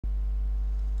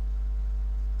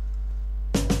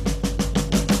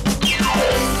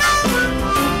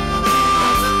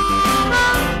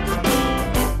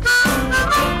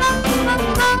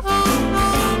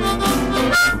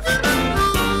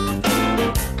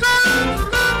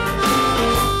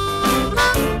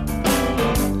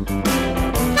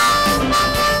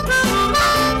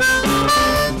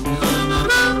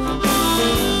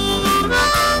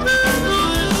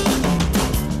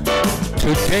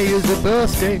is a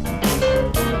birthday.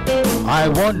 I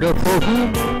wonder for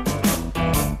whom.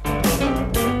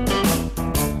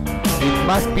 It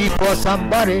must be for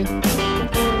somebody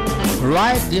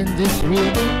right in this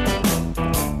room.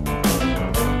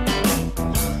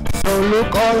 So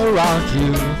look all around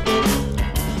you,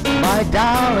 my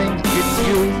darling, it's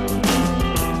you.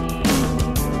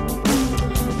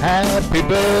 Happy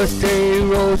birthday,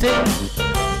 Rosie,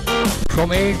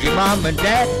 from Angie, Mom and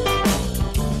Dad.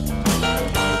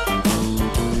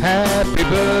 Happy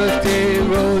birthday,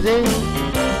 Rosie,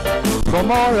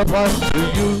 from all of us to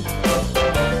you.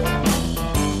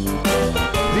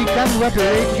 We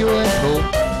congratulate you and hope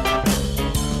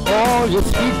all your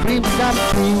sweet dreams come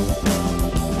true.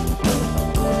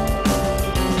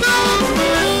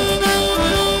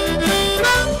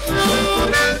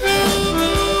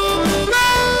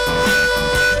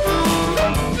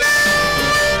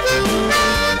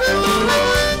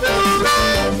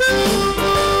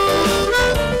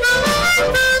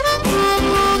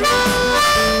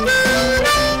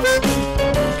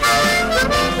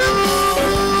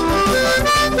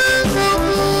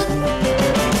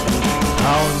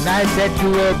 Nice that you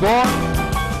were born,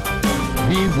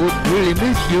 we would really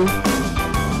miss you.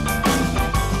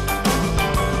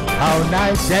 How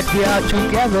nice that we are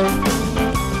together,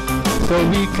 so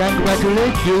we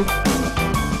congratulate you.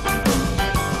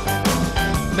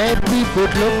 Maybe we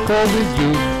could look over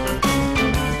you,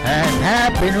 and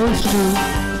happiness too.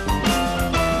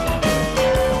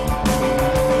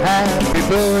 Happy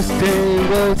birthday,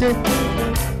 Rosie,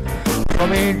 from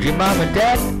Angie, Mom and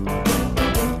Dad.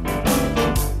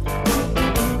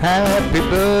 Happy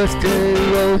birthday,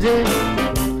 Rosie,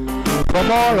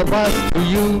 from all of us to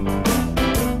you.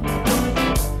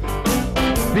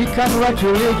 We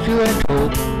congratulate you and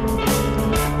hope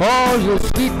all your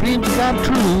sweet dreams come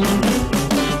true.